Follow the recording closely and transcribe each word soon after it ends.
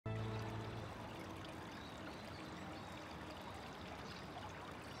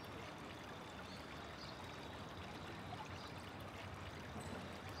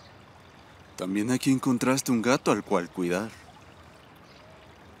También aquí encontraste un gato al cual cuidar.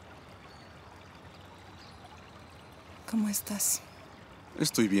 ¿Cómo estás?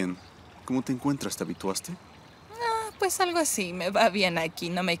 Estoy bien. ¿Cómo te encuentras? ¿Te habituaste? Pues algo así, me va bien aquí,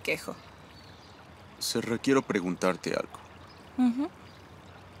 no me quejo. Serra, quiero preguntarte algo.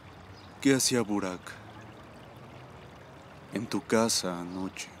 ¿Qué hacía Burak en tu casa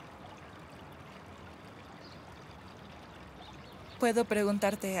anoche? ¿Puedo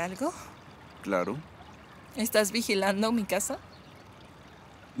preguntarte algo? Claro. ¿Estás vigilando mi casa?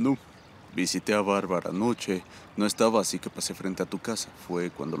 No. Visité a Bárbara anoche. No estaba, así que pasé frente a tu casa.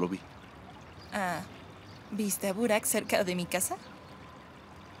 Fue cuando lo vi. Ah, ¿viste a Burak cerca de mi casa?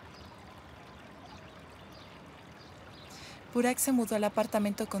 Burak se mudó al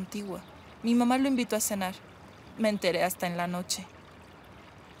apartamento contiguo. Mi mamá lo invitó a cenar. Me enteré hasta en la noche.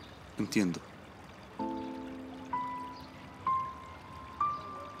 Entiendo.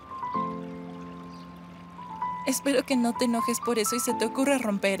 Espero que no te enojes por eso y se te ocurra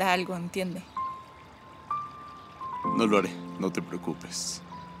romper algo, ¿entiende? No lo haré. No te preocupes.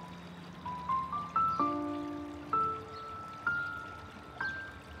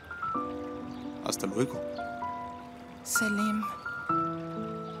 Hasta luego. Selim.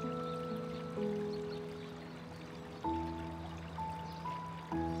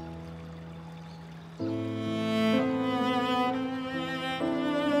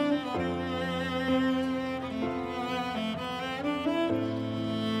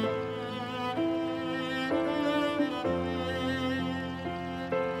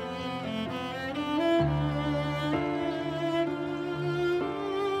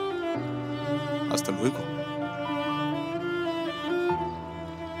 Hasta luego.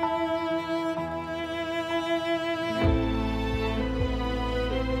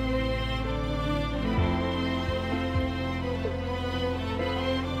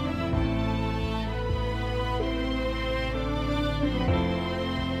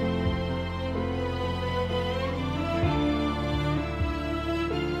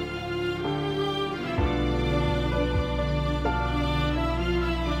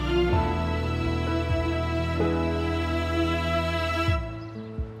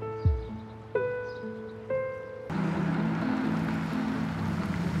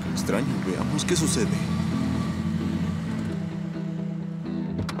 Extraño, veamos qué sucede.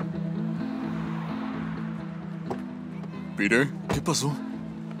 Pire, ¿qué pasó?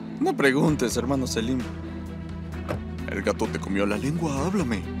 No preguntes, hermano Selim. El gato te comió la lengua,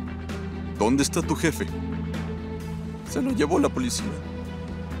 háblame. ¿Dónde está tu jefe? Se lo llevó la policía.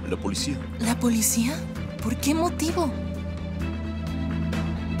 La policía. ¿La policía? ¿Por qué motivo?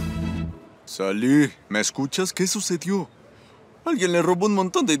 Salí, ¿me escuchas? ¿Qué sucedió? Alguien le robó un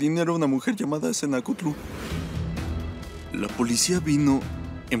montón de dinero a una mujer llamada Senakutlu. La policía vino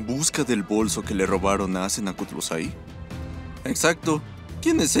en busca del bolso que le robaron a Senakutlusai. Exacto.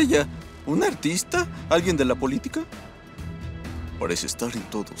 ¿Quién es ella? ¿Un artista? ¿Alguien de la política? Parece estar en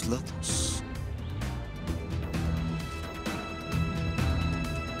todos lados.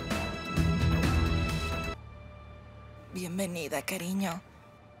 Bienvenida, cariño.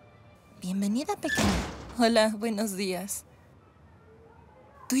 Bienvenida, pequeña. Hola, buenos días.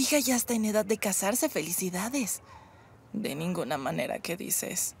 Tu hija ya está en edad de casarse, felicidades. De ninguna manera, ¿qué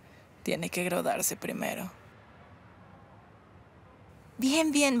dices? Tiene que graduarse primero.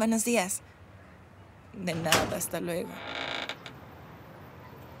 Bien, bien, buenos días. De nada, hasta luego.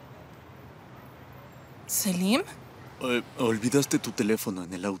 ¿Selim? Olvidaste tu teléfono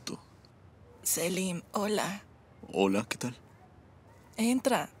en el auto. Selim, hola. Hola, ¿qué tal?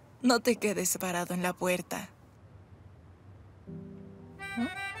 Entra. No te quedes parado en la puerta.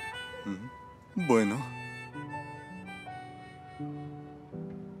 Bueno.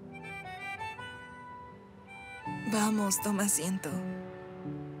 Vamos, toma asiento.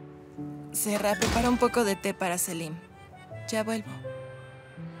 Serra, prepara un poco de té para Selim. Ya vuelvo.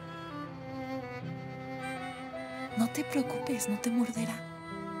 No te preocupes, no te morderá.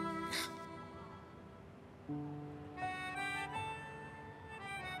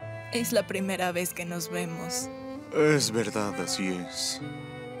 Es la primera vez que nos vemos. Es verdad, así es.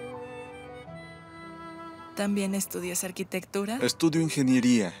 ¿También estudias arquitectura? Estudio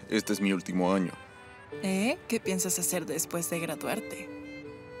ingeniería. Este es mi último año. ¿Qué piensas hacer después de graduarte?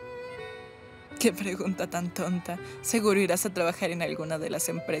 Qué pregunta tan tonta. Seguro irás a trabajar en alguna de las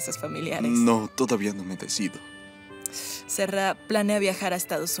empresas familiares. No, todavía no me decido. Serra planea viajar a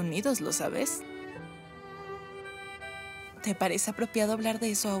Estados Unidos, ¿lo sabes? ¿Te parece apropiado hablar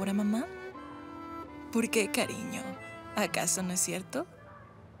de eso ahora, mamá? ¿Por qué, cariño? ¿Acaso no es cierto?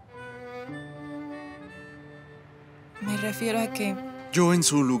 Me refiero a que Yo en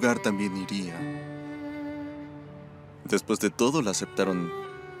su lugar también iría. Después de todo, la aceptaron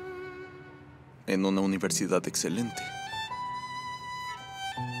en una universidad excelente.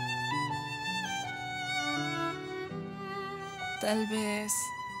 Tal vez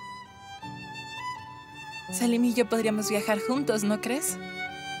Salim y yo podríamos viajar juntos, ¿no crees?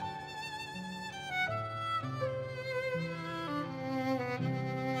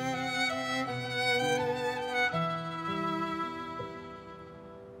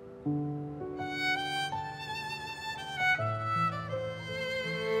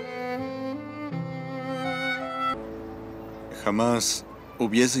 Jamás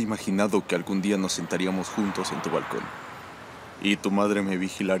hubiese imaginado que algún día nos sentaríamos juntos en tu balcón y tu madre me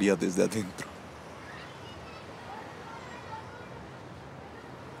vigilaría desde adentro.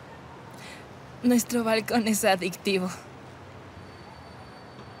 Nuestro balcón es adictivo.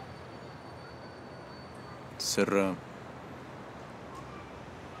 Serra,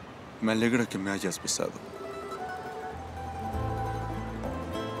 me alegra que me hayas besado.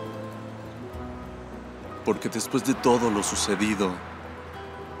 Porque después de todo lo sucedido,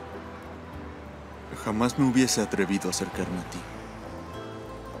 jamás me hubiese atrevido a acercarme a ti.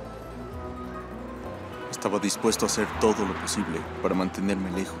 Estaba dispuesto a hacer todo lo posible para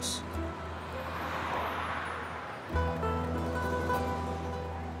mantenerme lejos.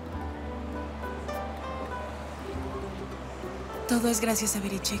 Todo es gracias a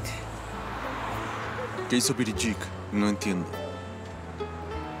Birichik. ¿Qué hizo Birichik? No entiendo.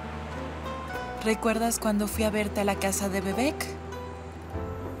 ¿Recuerdas cuando fui a verte a la casa de Bebek?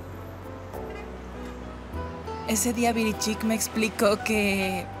 Ese día Birichik me explicó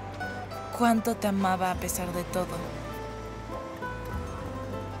que cuánto te amaba a pesar de todo.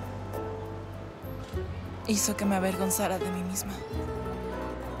 Hizo que me avergonzara de mí misma.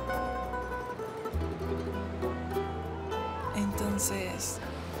 Entonces,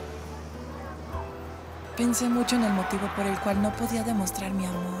 pensé mucho en el motivo por el cual no podía demostrar mi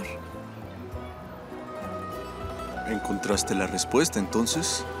amor. ¿Encontraste la respuesta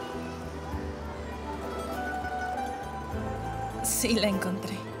entonces? Sí, la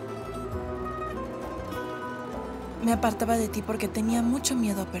encontré. Me apartaba de ti porque tenía mucho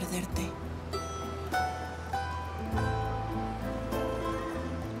miedo a perderte.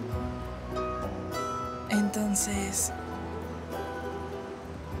 Entonces,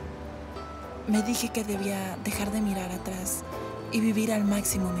 me dije que debía dejar de mirar atrás y vivir al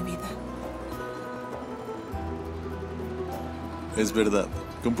máximo mi vida. Es verdad.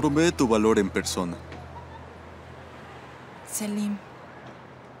 Comprobé tu valor en persona. Selim.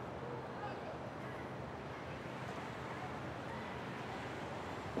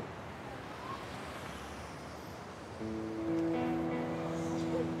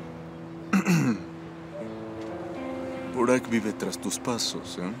 Burak vive tras tus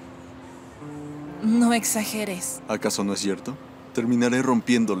pasos, ¿eh? No exageres. ¿Acaso no es cierto? Terminaré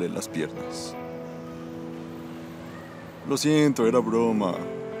rompiéndole las piernas. Lo siento, era broma.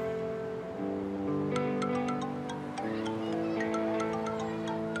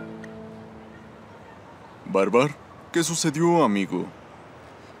 Barbar, ¿qué sucedió, amigo?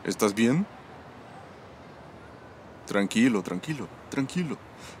 ¿Estás bien? Tranquilo, tranquilo, tranquilo.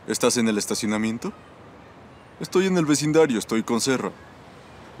 ¿Estás en el estacionamiento? Estoy en el vecindario, estoy con Serra.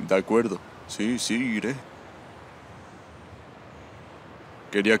 De acuerdo, sí, iré.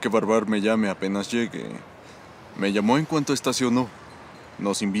 Quería que Barbar me llame apenas llegue. Me llamó en cuanto estacionó.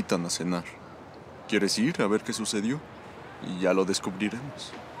 Nos invitan a cenar. ¿Quieres ir a ver qué sucedió? Y ya lo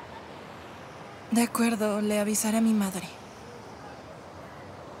descubriremos. De acuerdo, le avisaré a mi madre.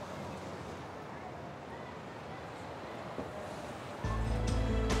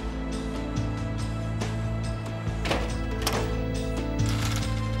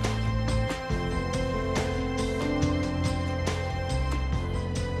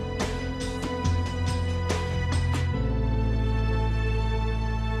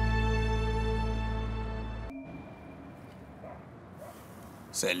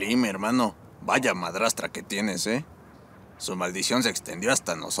 Selim, hermano, vaya madrastra que tienes, ¿eh? Su maldición se extendió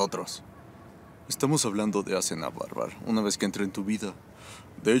hasta nosotros. Estamos hablando de Asena, Barbar, una vez que entré en tu vida.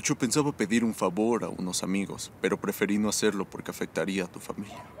 De hecho, pensaba pedir un favor a unos amigos, pero preferí no hacerlo porque afectaría a tu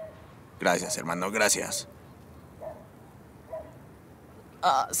familia. Gracias, hermano, gracias.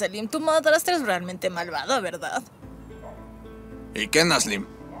 Ah, Selim, tu madrastra es realmente malvada, ¿verdad? ¿Y qué, Naslim?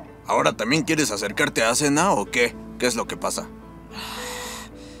 ¿Ahora también quieres acercarte a Asena o qué? ¿Qué es lo que pasa?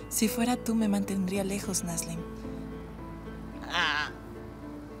 Si fuera tú, me mantendría lejos, Naslim.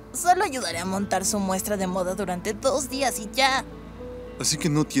 Solo ayudaré a montar su muestra de moda durante 2 días y ya. Así que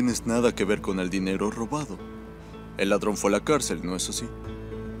no tienes nada que ver con el dinero robado. El ladrón fue a la cárcel, ¿no es así?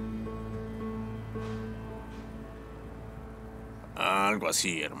 Algo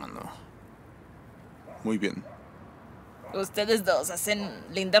así, hermano. Muy bien. Ustedes dos hacen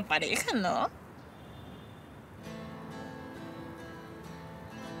linda pareja, ¿no?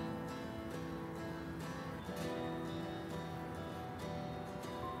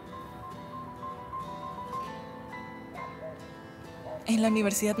 En la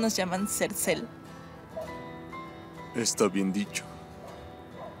universidad nos llaman Cercel. Está bien dicho.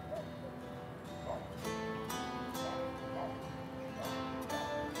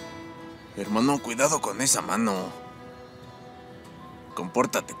 Hermano, cuidado con esa mano.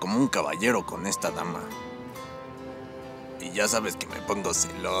 Compórtate como un caballero con esta dama. Y ya sabes que me pongo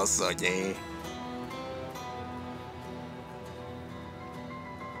celoso, oye.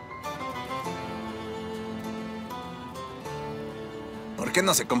 ¿Por qué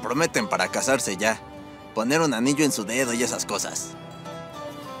no se comprometen para casarse ya? Poner un anillo en su dedo y esas cosas.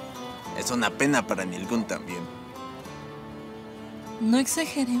 Es una pena para Nilgun también. No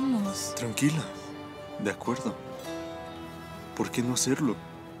exageremos. Tranquila. De acuerdo. ¿Por qué no hacerlo?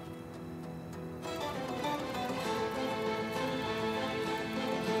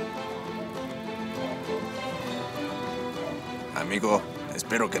 Amigo,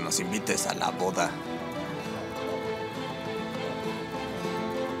 espero que nos invites a la boda.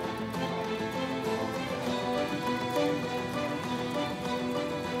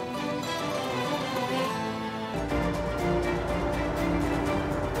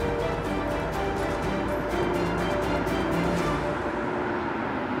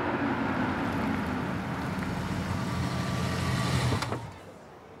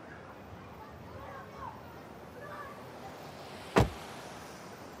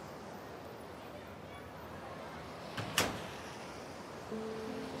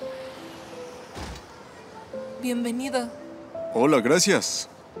 Bienvenido. Hola, gracias.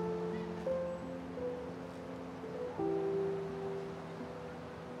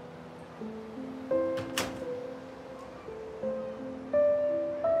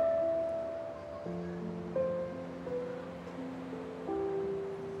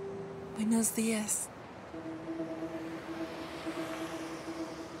 Buenos días.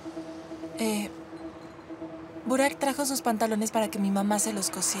 Burak trajo sus pantalones para que mi mamá se los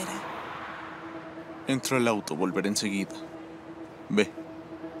cosiera. Entra al auto, volveré enseguida. Ve.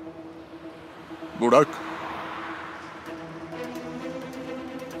 Burak.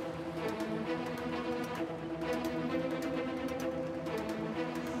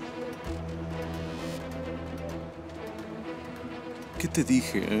 ¿Qué te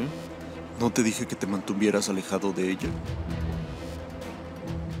dije, eh? ¿No te dije que te mantuvieras alejado de ella?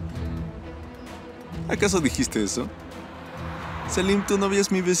 ¿Acaso dijiste eso? Selim, tu novia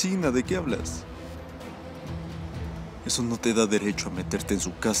es mi vecina, ¿de qué hablas? Eso no te da derecho a meterte en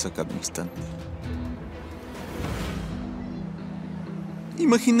su casa cada instante.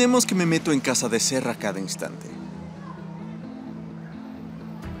 Imaginemos que me meto en casa de Serra cada instante.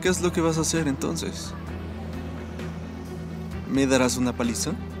 ¿Qué es lo que vas a hacer entonces? ¿Me darás una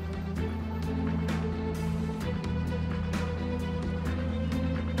paliza?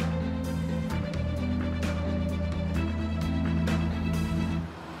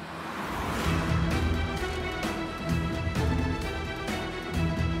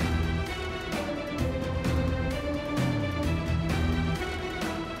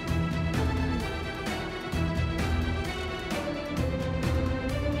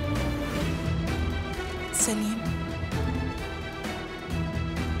 Selim.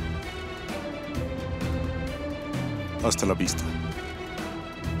 Hasta la vista.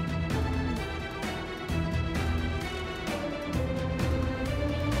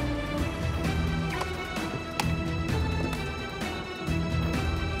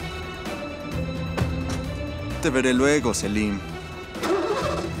 Te veré luego, Selim.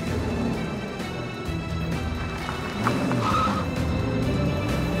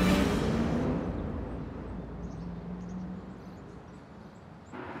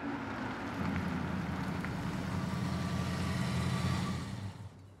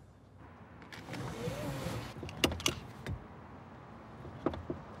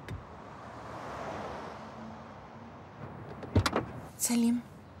 Selim.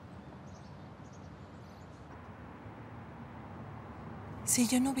 Si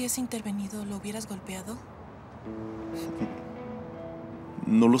yo no hubiese intervenido, ¿lo hubieras golpeado?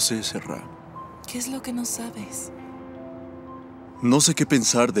 No lo sé, Serra. ¿Qué es lo que no sabes? No sé qué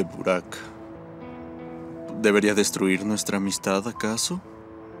pensar de Burak. ¿Debería destruir nuestra amistad, acaso?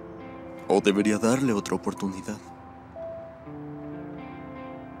 ¿O debería darle otra oportunidad?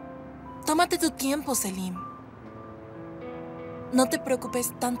 Tómate tu tiempo, Selim. No te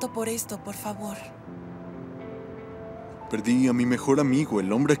preocupes tanto por esto, por favor. Perdí a mi mejor amigo,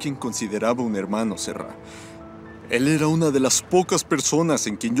 el hombre a quien consideraba un hermano, Serra. Él era una de las pocas personas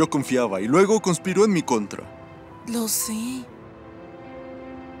en quien yo confiaba y luego conspiró en mi contra. Lo sé.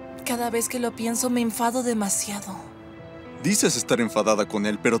 Cada vez que lo pienso me enfado demasiado. Dices estar enfadada con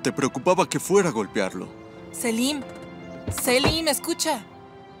él, pero te preocupaba que fuera a golpearlo. Selim, escucha.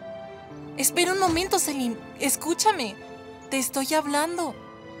 Espera un momento, Selim. Escúchame. Te estoy hablando.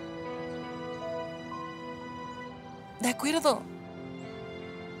 De acuerdo.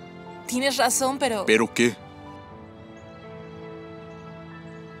 Tienes razón, pero... ¿Pero qué?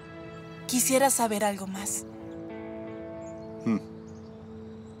 Quisiera saber algo más.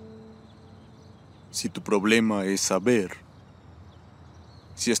 Si tu problema es saber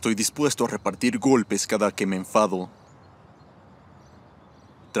si estoy dispuesto a repartir golpes cada que me enfado,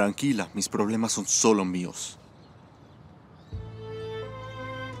 tranquila, mis problemas son solo míos.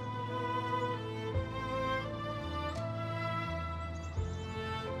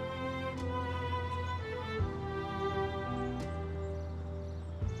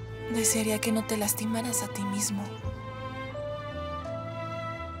 Desearía que no te lastimaras a ti mismo.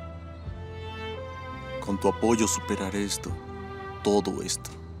 Con tu apoyo superaré esto, todo esto.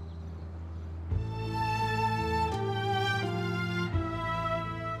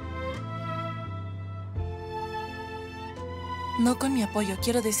 No con mi apoyo,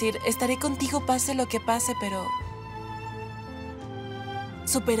 quiero decir, estaré contigo pase lo que pase, pero...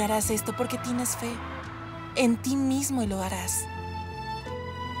 superarás esto porque tienes fe en ti mismo y lo harás.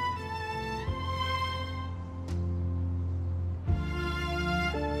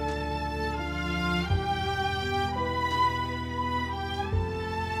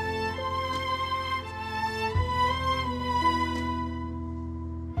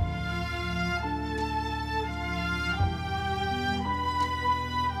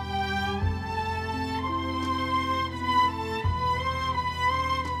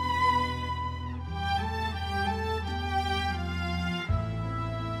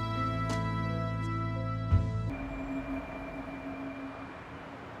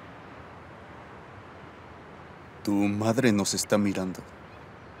 Tu madre nos está mirando.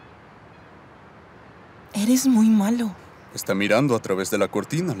 Eres muy malo. Está mirando a través de la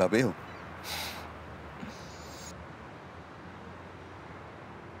cortina, la veo.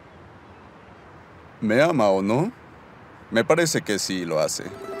 ¿Me ama o no? Me parece que sí lo hace.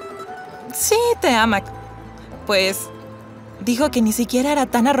 Sí, te ama. Pues dijo que ni siquiera era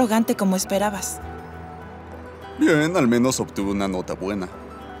tan arrogante como esperabas. Bien, al menos obtuvo una nota buena.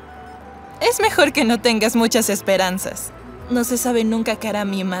 Es mejor que no tengas muchas esperanzas. No se sabe nunca qué hará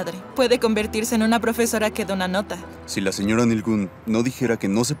mi madre. Puede convertirse en una profesora que da una nota. Si la señora Nilgun no dijera que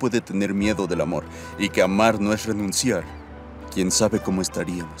no se puede tener miedo del amor y que amar no es renunciar, quién sabe cómo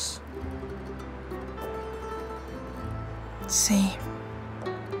estaríamos. Sí.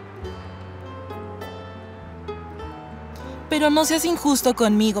 Pero no seas injusto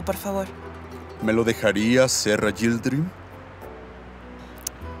conmigo, por favor. ¿Me lo dejarías, Serra Yildirim?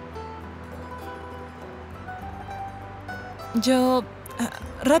 Yo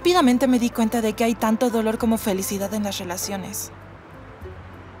rápidamente me di cuenta de que hay tanto dolor como felicidad en las relaciones.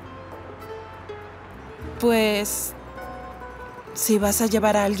 Pues, si vas a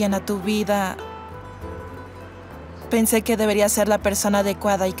llevar a alguien a tu vida, pensé que debería ser la persona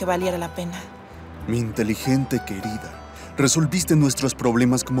adecuada y que valiera la pena. Mi inteligente querida, resolviste nuestros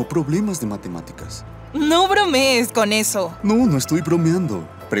problemas como problemas de matemáticas. No bromees con eso. No estoy bromeando.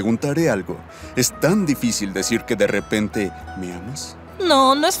 Preguntaré algo. ¿Es tan difícil decir que de repente me amas?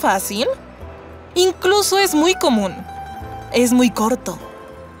 No, no es fácil. Incluso es muy común. Es muy corto.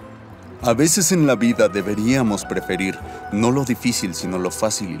 A veces en la vida deberíamos preferir no lo difícil, sino lo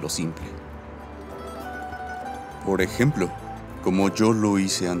fácil y lo simple. Por ejemplo, como yo lo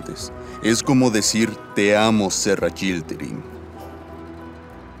hice antes, es como decir te amo, Serra Yildirim.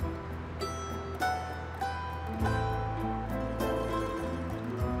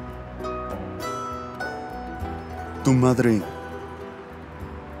 Tu madre...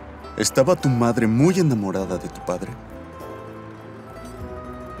 ¿Estaba tu madre muy enamorada de tu padre?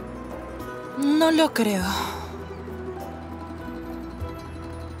 No lo creo.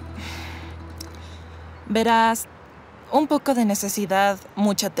 Verás, un poco de necesidad,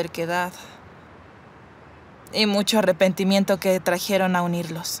 mucha terquedad y mucho arrepentimiento que trajeron a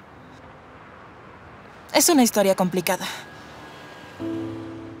unirlos. Es una historia complicada.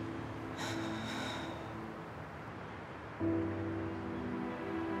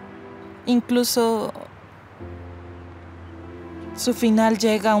 Incluso su final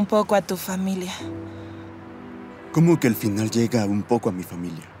llega un poco a tu familia. Como que el final llega un poco a mi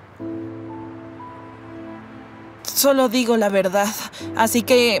familia. Solo digo la verdad, así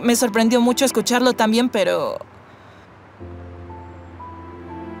que me sorprendió mucho escucharlo también, pero...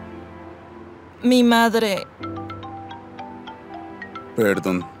 Mi madre...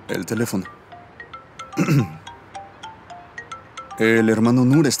 Perdón, el teléfono. El hermano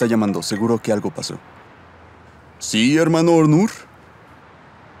Nur está llamando. Seguro que algo pasó. ¿Sí, hermano Nur?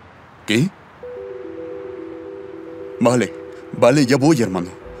 ¿Qué? Vale, ya voy, hermano.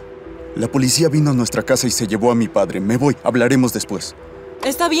 La policía vino a nuestra casa y se llevó a mi padre. Me voy, hablaremos después.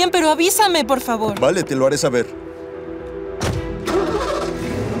 Está bien, pero avísame, por favor. Vale, te lo haré saber.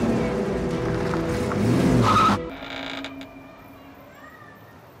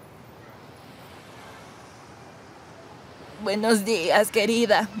 Buenos días,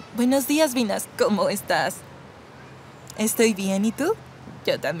 querida. Buenos días, Vinas. ¿Cómo estás? Estoy bien, ¿y tú?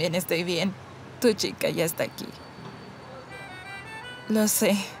 Yo también estoy bien. Tu chica ya está aquí. Lo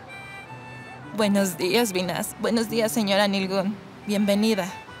sé. Buenos días, Vinas. Buenos días, señora Nilgun. Bienvenida.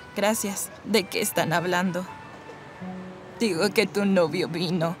 Gracias. ¿De qué están hablando? Digo que tu novio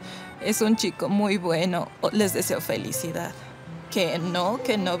vino. Es un chico muy bueno. Les deseo felicidad. ¿Qué no?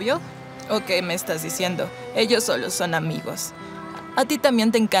 ¿Qué novio? ¿O qué me estás diciendo? Ellos solo son amigos. A ti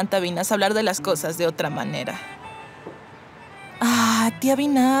también te encanta, Vinas, hablar de las cosas de otra manera. Ah, tía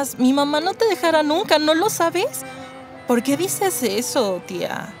Vinas, mi mamá no te dejará nunca, ¿no lo sabes? ¿Por qué dices eso,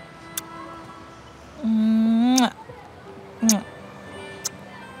 tía?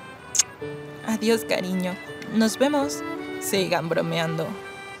 Adiós, cariño. Nos vemos. Sigan bromeando.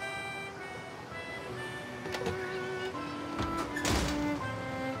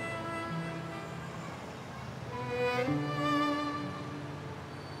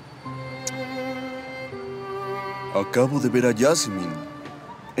 Acabo de ver a Yasmin.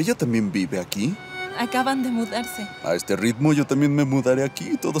 ¿Ella también vive aquí? Acaban de mudarse. A este ritmo yo también me mudaré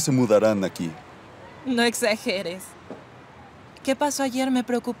aquí. Todos se mudarán aquí. No exageres. ¿Qué pasó ayer? Me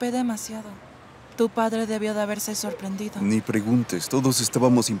preocupé demasiado. Tu padre debió de haberse sorprendido. Ni preguntes. Todos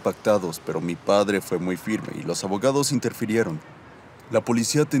estábamos impactados, pero mi padre fue muy firme y los abogados interfirieron. La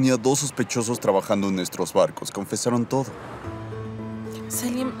policía tenía 2 sospechosos trabajando en nuestros barcos. Confesaron todo.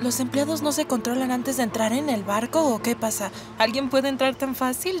 Selim, ¿los empleados no se controlan antes de entrar en el barco o qué pasa? ¿Alguien puede entrar tan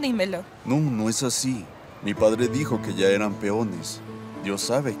fácil? Dímelo. No es así. Mi padre dijo que ya eran peones. Dios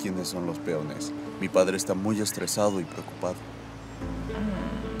sabe quiénes son los peones. Mi padre está muy estresado y preocupado.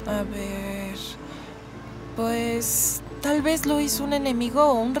 A ver... Pues... tal vez lo hizo un enemigo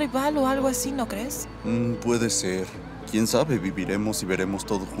o un rival o algo así, ¿no crees? Puede ser. Quién sabe, viviremos y veremos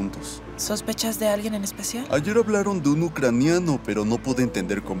todo juntos. ¿Sospechas de alguien en especial? Ayer hablaron de un ucraniano, pero no pude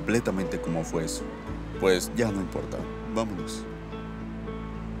entender completamente cómo fue eso. Pues ya no importa. Vámonos.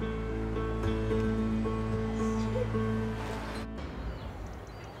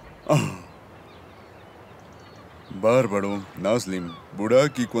 Bárbaro, Naslim,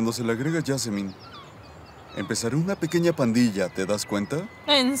 Burak y cuando se le agrega Yasemin. Empezaré una pequeña pandilla, ¿te das cuenta?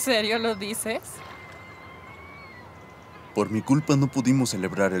 ¿En serio lo dices? Por mi culpa no pudimos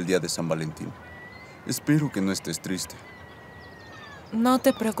celebrar el día de San Valentín. Espero que no estés triste. No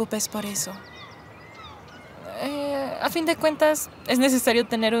te preocupes por eso. A fin de cuentas, ¿es necesario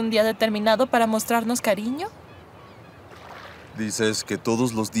tener un día determinado para mostrarnos cariño? Dices que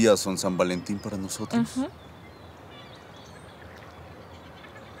todos los días son San Valentín para nosotros.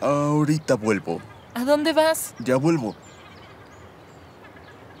 Ahorita vuelvo. ¿A dónde vas? Ya vuelvo.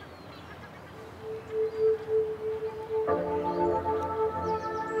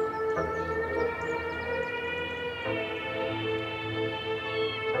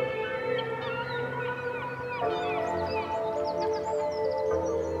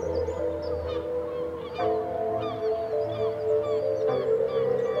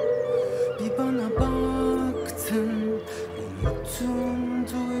 Bir bana baktın, unuttun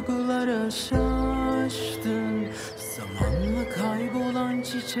duygulara şaştın. Zamanla kaybolan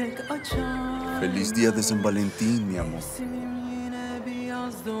çiçek açar. Feliz día de San Valentín, mi amor. Yine bir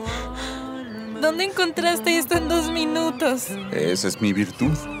yaz doğar mı? ¿Dónde encontraste esto en 2 minutos? Esa es mi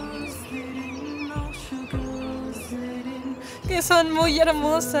virtud. Que son muy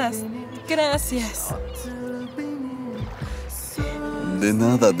hermosas. Gracias. De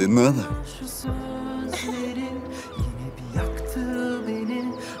nada, de nada. Şu sözlerin yine bir yaktı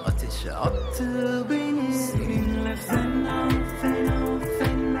beni, ateşe attı beni. Seninle fena fena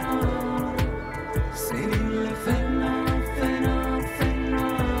fena, seninle fena fena fena,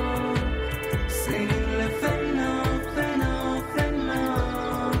 seninle fena fena fena,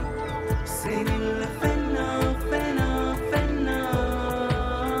 seninle fena fena fena.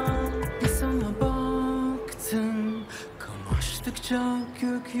 Bir sana baktım.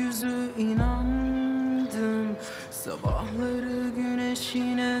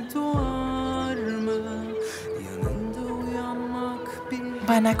 peşine duvarma. Yanında uyanmak bir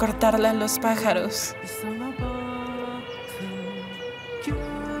Van a cortarle a los pájaros. sana baktım.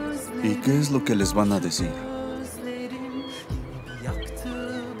 ¿Y qué es lo que les van a decir? Gözlerin yaktı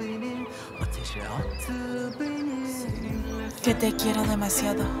beni, ateşe attı beni. Que te quiero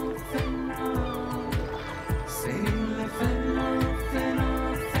demasiado. Seninle fena, fena,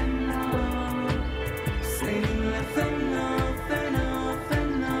 fena. Seninle fena, fena,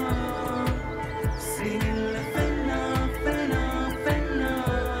 fena. Seninle fena, fena, fena.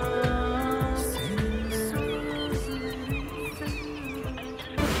 Senin sözlerin fena.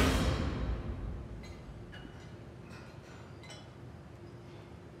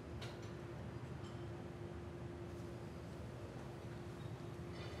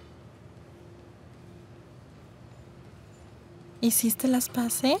 ¿Hiciste las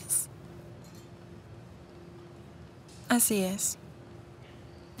paces? Así es.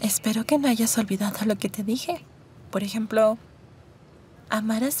 Espero que no hayas olvidado lo que te dije. Por ejemplo,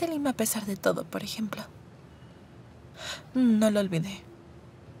 amar a Selim a pesar de todo, por ejemplo. No lo olvidé.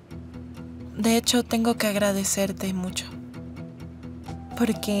 De hecho, tengo que agradecerte mucho.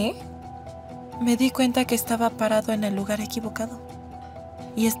 ¿Por qué? Me di cuenta que estaba parado en el lugar equivocado.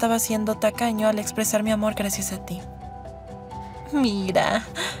 Y estaba siendo tacaño al expresar mi amor gracias a ti. Mira,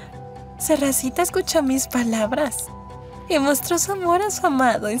 Serracita escuchó mis palabras y mostró su amor a su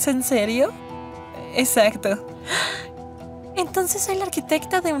amado. ¿Es en serio? Exacto. Entonces soy la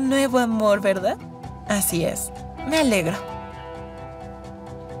arquitecta de un nuevo amor, ¿verdad? Así es. Me alegro.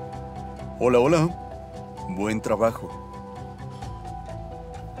 Hola, hola. Buen trabajo.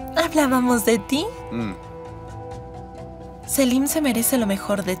 ¿Hablábamos de ti? Mm. Selim se merece lo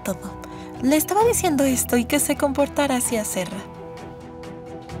mejor de todo. Le estaba diciendo esto y que se comportara hacia Serra.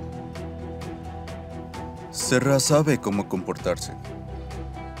 Serra sabe cómo comportarse.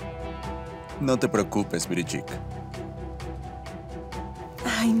 No te preocupes, Brigitte.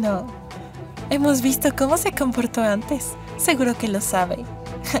 Ay, no. Hemos visto cómo se comportó antes. Seguro que lo sabe.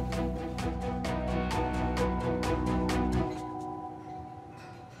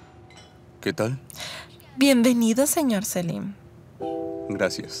 ¿Qué tal? Bienvenido, señor Selim.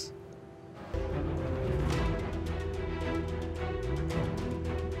 Gracias.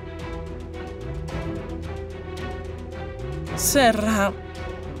 Serra.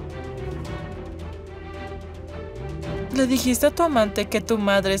 ¿Le dijiste a tu amante que tu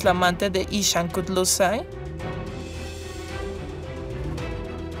madre es la amante de Ishan Kutlusai?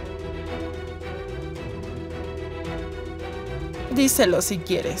 Díselo si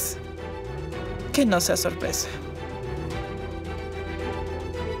quieres. Que no sea sorpresa.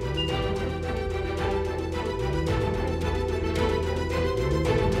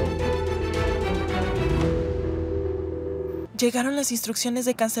 Llegaron las instrucciones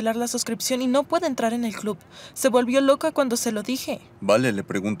de cancelar la suscripción y no puede entrar en el club. Se volvió loca cuando se lo dije. Vale, le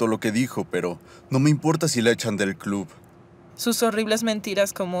pregunto lo que dijo, pero no me importa si la echan del club. Sus horribles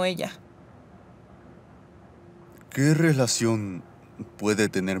mentiras como ella. ¿Qué relación puede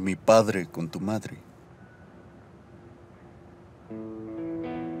tener mi padre con tu madre?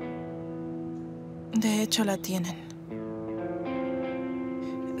 De hecho, la tienen.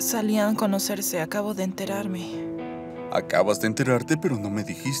 Salían a conocerse, acabo de enterarme. Acabas de enterarte, pero no me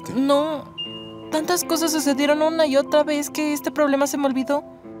dijiste. No, tantas cosas sucedieron una y otra vez que este problema se me olvidó.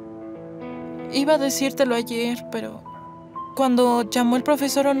 Iba a decírtelo ayer, pero cuando llamó el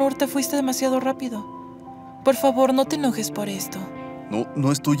profesor Onur te fuiste demasiado rápido. Por favor, no te enojes por esto.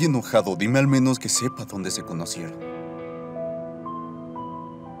 No estoy enojado. Dime al menos que sepa dónde se conocieron.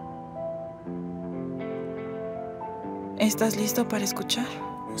 ¿Estás listo para escuchar?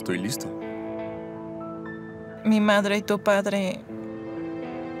 Estoy listo. Mi madre y tu padre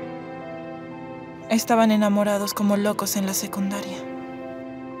estaban enamorados como locos en la secundaria.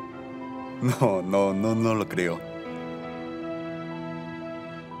 No lo creo.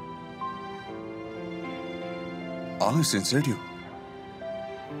 Ah, ¿es en serio?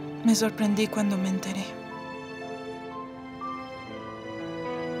 Me sorprendí cuando me enteré.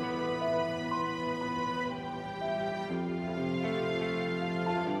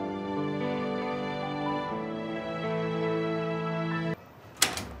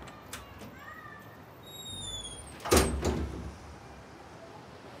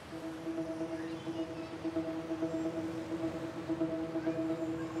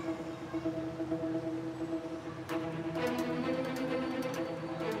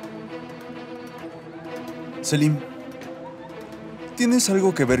 Selim, ¿tienes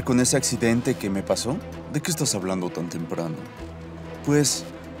algo que ver con ese accidente que me pasó? ¿De qué estás hablando tan temprano? Pues,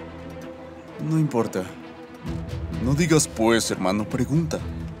 no importa. No digas pues, hermano, pregunta.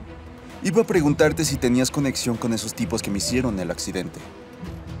 Iba a preguntarte si tenías conexión con esos tipos que me hicieron el accidente.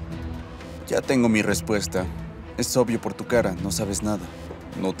 Ya tengo mi respuesta. Es obvio por tu cara, no sabes nada.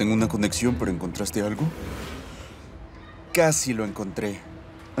 No tengo una conexión, pero ¿encontraste algo? Casi lo encontré.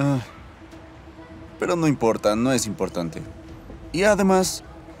 Pero no importa, no es importante. Y además,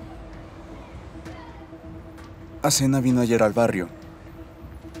 Asena vino ayer al barrio.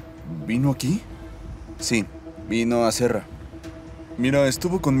 ¿Vino aquí? Sí, vino a Serra. Mira,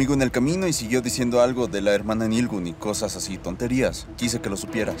 estuvo conmigo en el camino y siguió diciendo algo de la hermana Nilgun y cosas así, tonterías. Quise que lo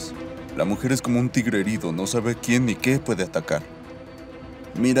supieras. La mujer es como un tigre herido, no sabe quién ni qué puede atacar.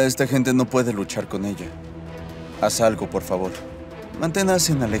 Mira, esta gente no puede luchar con ella. Haz algo, por favor. Mantén a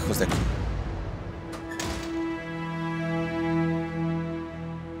Asena lejos de aquí.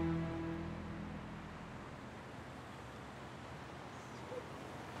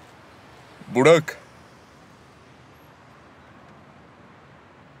 Burak.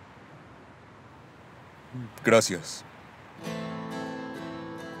 Gracias.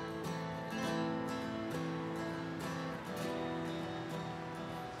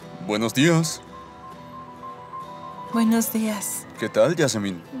 Buenos días. Buenos días. ¿Qué tal,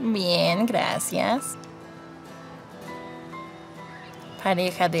 Yasemin? Bien, gracias.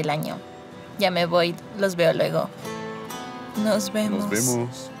 Pareja del año. Ya me voy, los veo luego. Nos vemos. Nos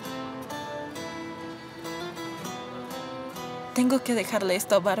vemos. Tengo que dejarle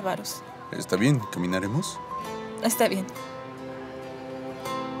esto a Bárbaros. Está bien, ¿caminaremos? Está bien.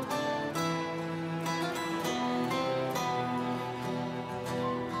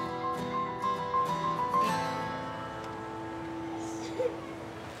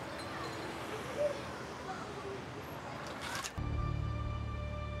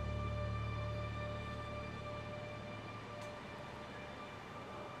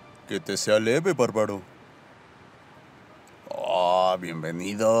 Que te sea leve, bárbaro. Oh,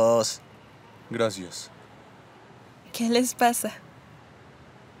 bienvenidos. Gracias. ¿Qué les pasa?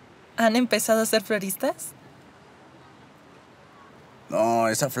 ¿Han empezado a ser floristas? No,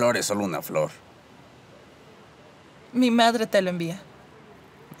 esa flor es solo una flor. Mi madre te lo envía.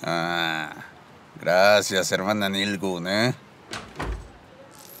 Ah, gracias, hermana Nilgun, ¿eh?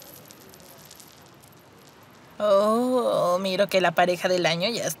 Oh, miro que la pareja del año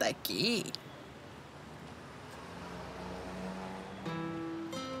ya está aquí.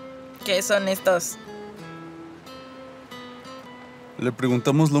 ¿Qué son estos? Le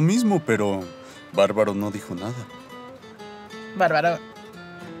preguntamos lo mismo, pero Bárbaro no dijo nada. Bárbaro.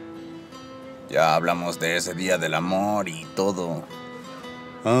 Ya hablamos de ese día del amor y todo.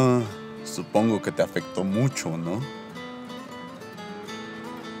 Ah, supongo que te afectó mucho, ¿no?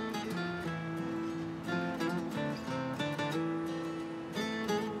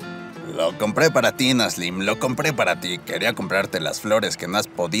 Lo compré para ti, Naslim, lo compré para ti. Quería comprarte las flores que no has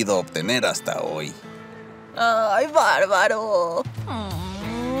podido obtener hasta hoy. ¡Ay, Bárbaro!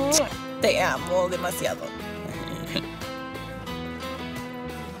 Te amo demasiado.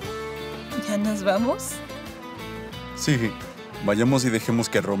 ¿Ya nos vamos? Sí, vayamos y dejemos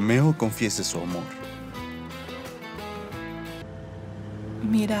que Romeo confiese su amor.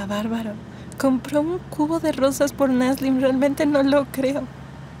 Mira, Bárbaro. Compró un cubo de rosas por Naslim. Realmente no lo creo.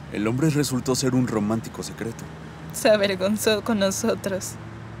 El hombre resultó ser un romántico secreto. Se avergonzó con nosotros.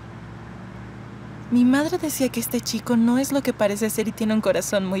 Mi madre decía que este chico no es lo que parece ser y tiene un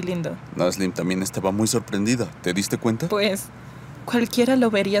corazón muy lindo. Naslim también estaba muy sorprendida. ¿Te diste cuenta? Pues, cualquiera lo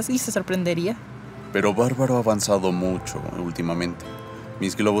vería y se sorprendería. Pero Bárbaro ha avanzado mucho últimamente.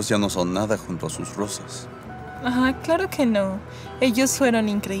 Mis globos ya no son nada junto a sus rosas. Ah, claro que no. Ellos fueron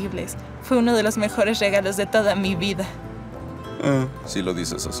increíbles. Fue uno de los mejores regalos de toda mi vida. Ah, si lo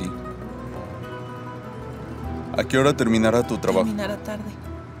dices así. ¿A qué hora terminará tu trabajo? Terminará tarde.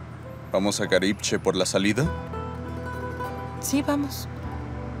 ¿Vamos a Garibche por la salida? Sí, vamos.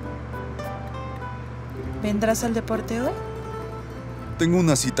 ¿Vendrás al deporte hoy? Tengo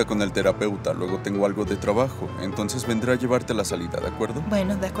una cita con el terapeuta, luego tengo algo de trabajo, entonces vendré a llevarte a la salida, ¿de acuerdo?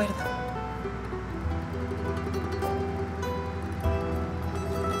 Bueno, de acuerdo.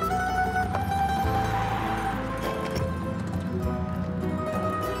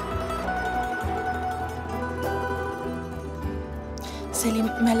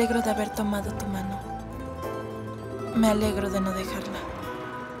 Selim, me alegro de haber tomado tu mano. Me alegro de no dejarla.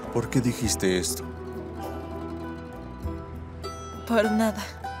 ¿Por qué dijiste esto? Por nada.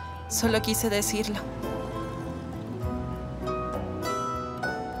 Solo quise decirlo.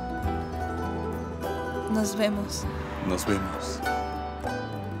 Nos vemos. Nos vemos.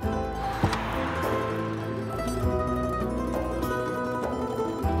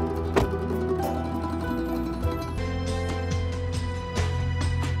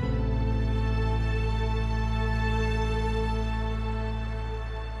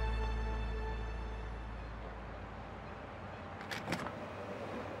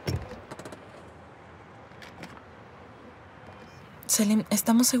 Selim,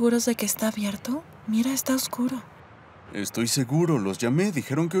 ¿estamos seguros de que está abierto? Mira, está oscuro. Estoy seguro, los llamé,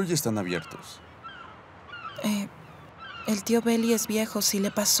 dijeron que hoy están abiertos. El tío Belly es viejo, si le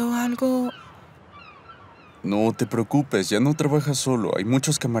pasó algo... No te preocupes, ya no trabajas solo, hay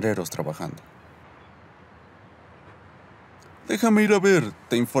muchos camareros trabajando. Déjame ir a ver,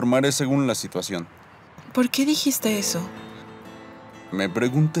 te informaré según la situación. ¿Por qué dijiste eso? Me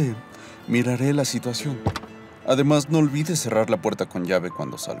pregunté, miraré la situación. Además, no olvides cerrar la puerta con llave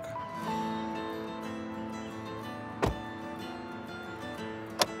cuando salga.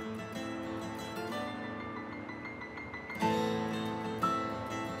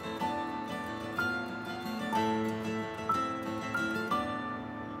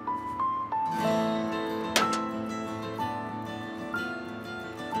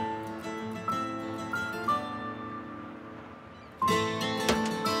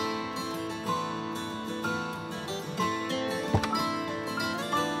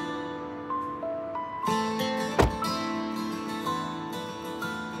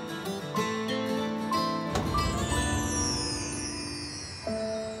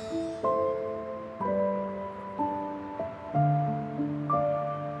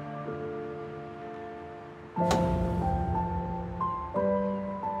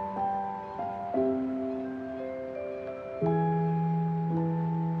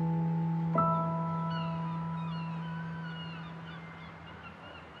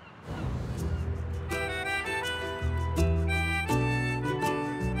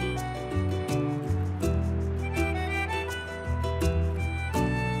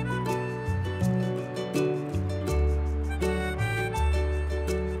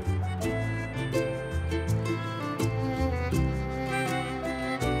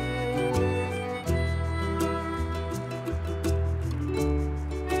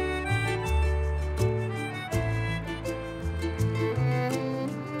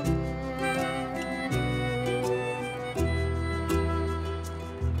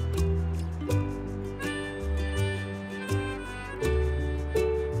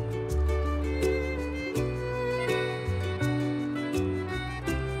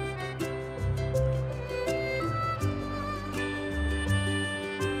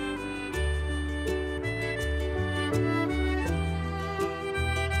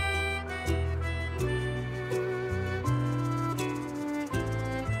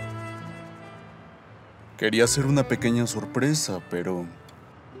 Quería hacer una pequeña sorpresa, pero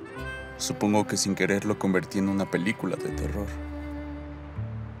supongo que sin querer lo convertí en una película de terror.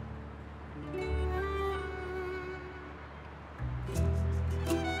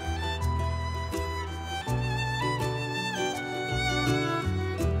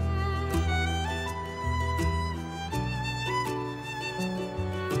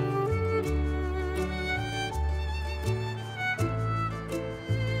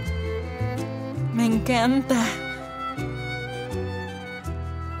 Me encanta.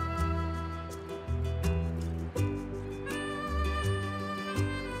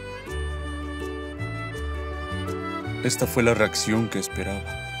 Esta fue la reacción que esperaba.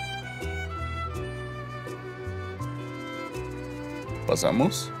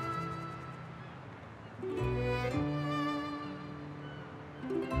 ¿Pasamos?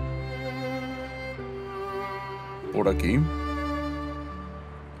 ¿Por aquí?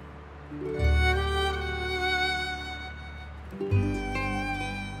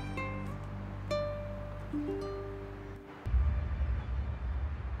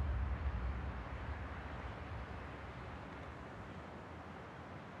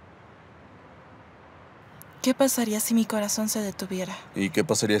 ¿Qué pasaría si mi corazón se detuviera? ¿Y qué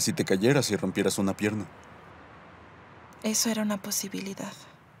pasaría si te cayeras y rompieras una pierna? Eso era una posibilidad.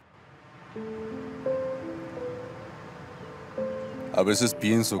 A veces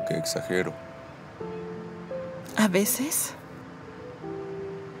pienso que exagero. ¿A veces?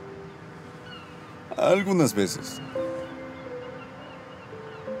 Algunas veces.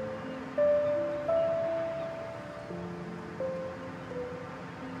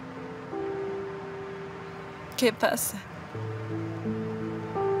 ¿Qué pasa?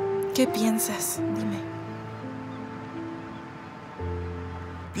 ¿Qué piensas? Dime.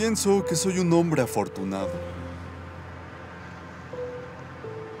 Pienso que soy un hombre afortunado.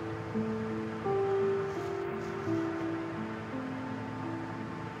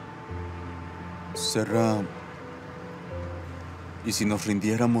 ¿Será? ¿Y si nos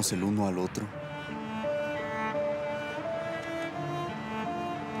rindiéramos el uno al otro?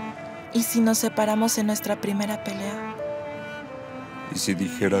 ¿Y si nos separamos en nuestra primera pelea? ¿Y si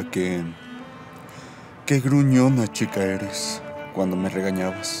dijera que... qué gruñona chica eres cuando me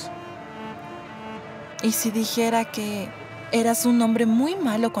regañabas? ¿Y si dijera que Eras un hombre muy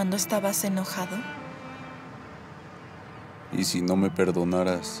malo cuando estabas enojado. ¿Y si no me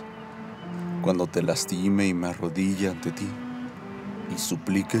perdonaras cuando te lastime y me arrodille ante ti y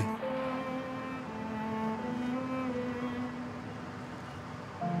suplique?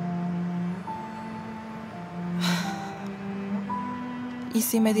 ¿Y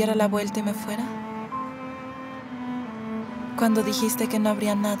si me diera la vuelta y me fuera? Cuando dijiste que no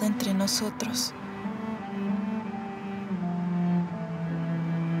habría nada entre nosotros.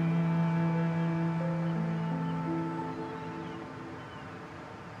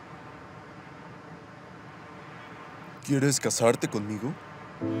 ¿Quieres casarte conmigo?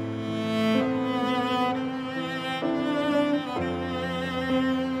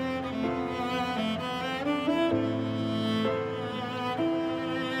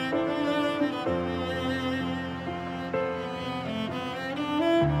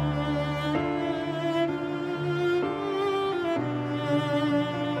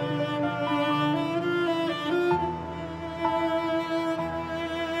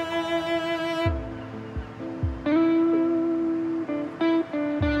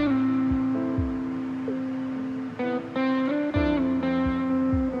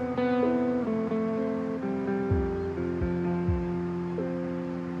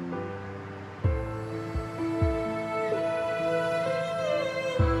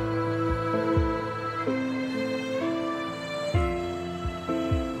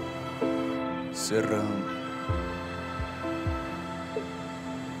 Serra.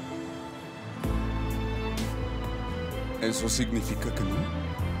 ¿Eso significa que no?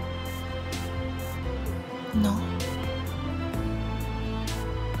 No.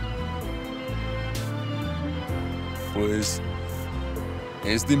 Pues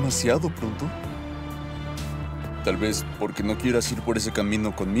es demasiado pronto. Tal vez porque no quieras ir por ese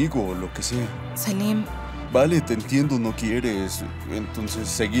camino conmigo o lo que sea. Selim. Vale, te entiendo, no quieres. Entonces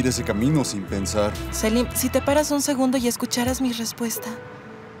seguir ese camino sin pensar. Selim, si te paras un segundo y escucharas mi respuesta.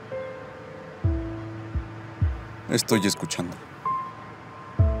 Estoy escuchando.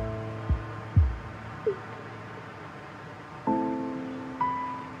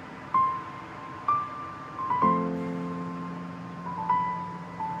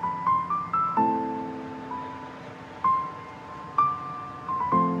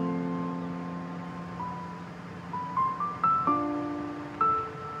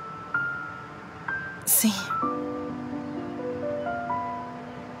 Sí.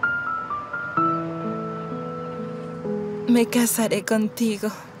 Me casaré contigo.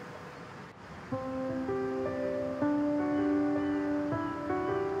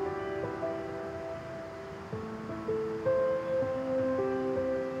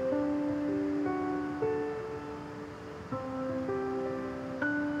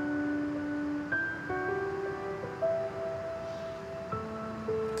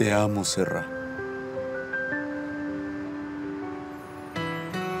 Te amo, Serra.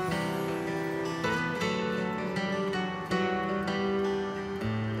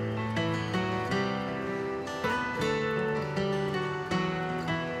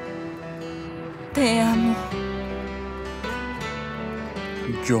 Te amo.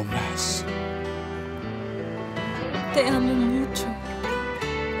 Yo más. Te amo mucho.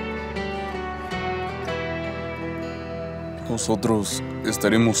 Nosotros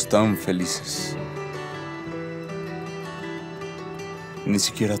estaremos tan felices. Ni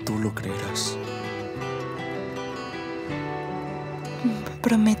siquiera tú lo creerás.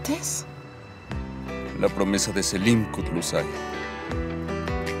 ¿Prometes? La promesa de Selim Kutlusay.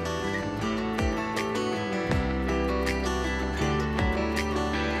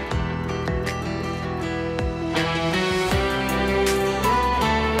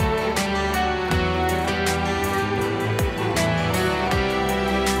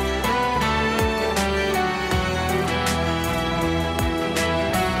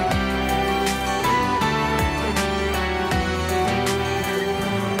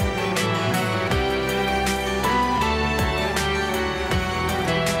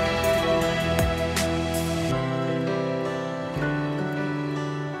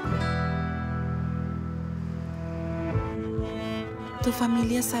 ¿Tu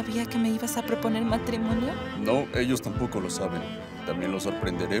familia sabía que me ibas a proponer matrimonio? No, ellos tampoco lo saben. También los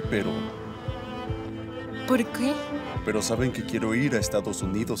sorprenderé, pero ¿Por qué? saben que quiero ir a Estados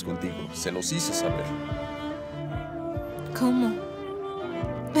Unidos contigo. Se los hice saber. ¿Cómo?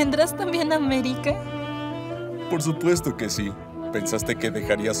 ¿Vendrás también a América? Por supuesto que sí. ¿Pensaste que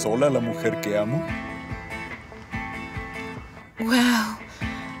dejaría sola a la mujer que amo? ¡Wow!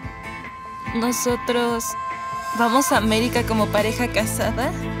 ¿Nosotros vamos a América como pareja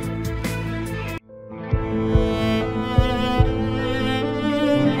casada?